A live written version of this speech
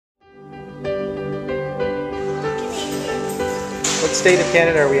What state of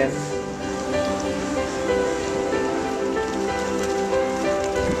Canada are we in?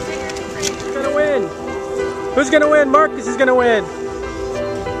 Who's gonna win? Who's gonna win? Marcus is gonna win.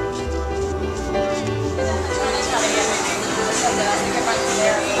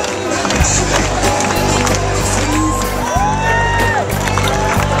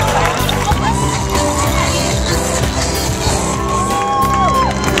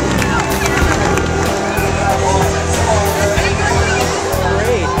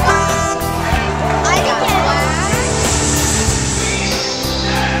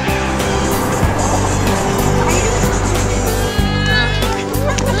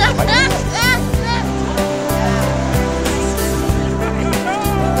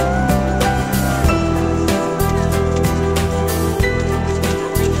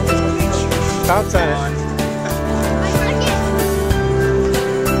 Outside.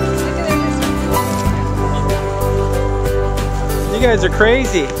 You guys are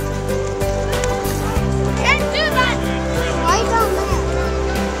crazy. Can't do that. Why don't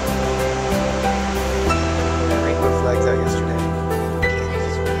Rainbow flags out yesterday.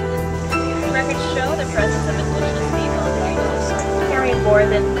 Records show the presence of indigenous people in the Junos carrying more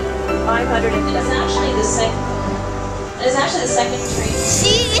than 500. It's actually the second tree.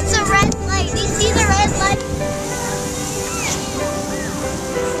 See, it's a red light. You see the red light?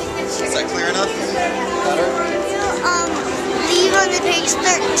 Is that clear enough? Leave on the page 13.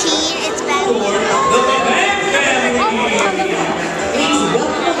 It's bad.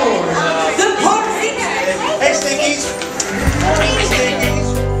 Hey, Stinkies! Hey, Stinkies!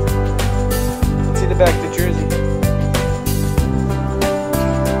 Let's see the back to Jersey.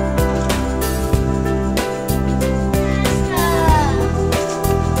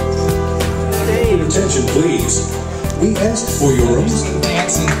 Attention, please. We asked for your own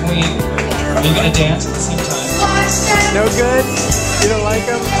Dancing queen. Are you gonna dance at the same time? No good? You don't like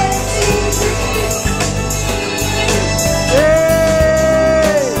them?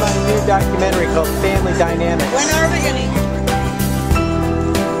 Yay! My new documentary called Family Dynamics. When are we gonna?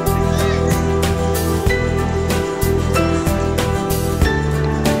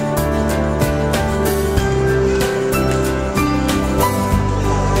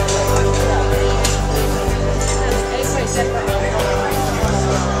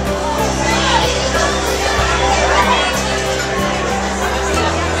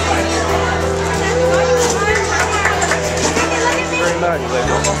 Very much.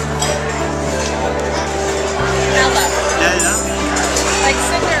 Like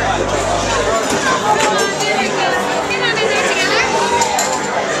Cinderella.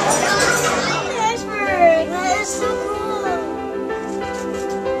 That is so cool.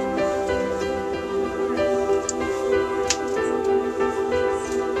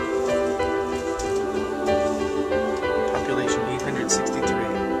 Population 863.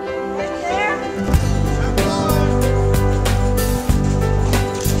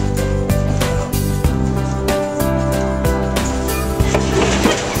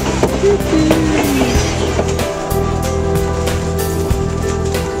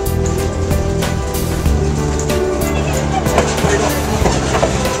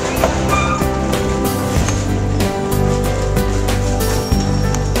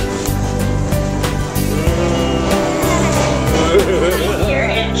 Here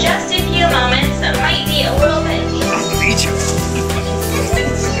in just a few moments, that might be a little bit.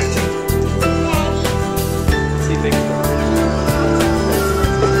 See big.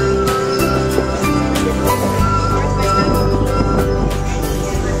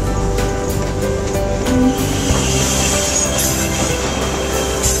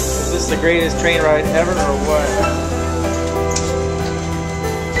 Is this the greatest train ride ever or what?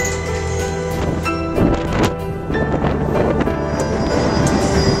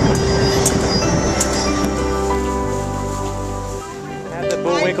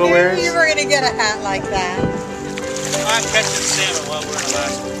 I knew you were gonna get a hat like that. I'm catching salmon while we're in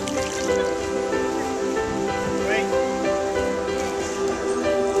Alaska.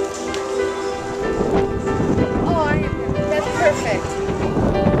 Oh, that's perfect.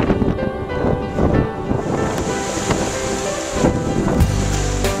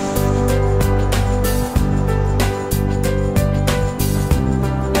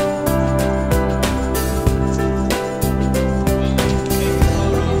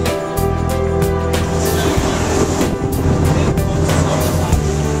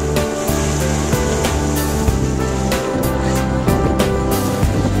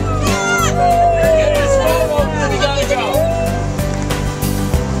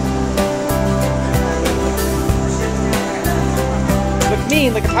 Look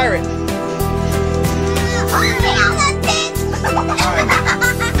mean, like a pirate. Oh,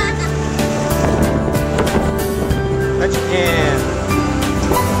 Bet you can.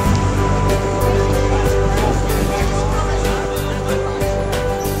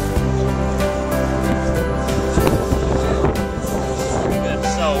 Good.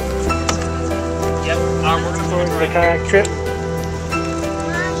 So, yep, we're going For the kayak trip.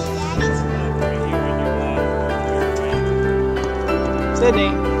 Sydney,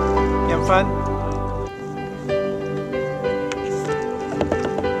 you having fun?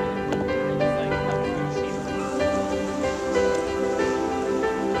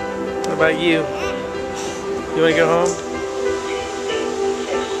 What about you? You want to go home?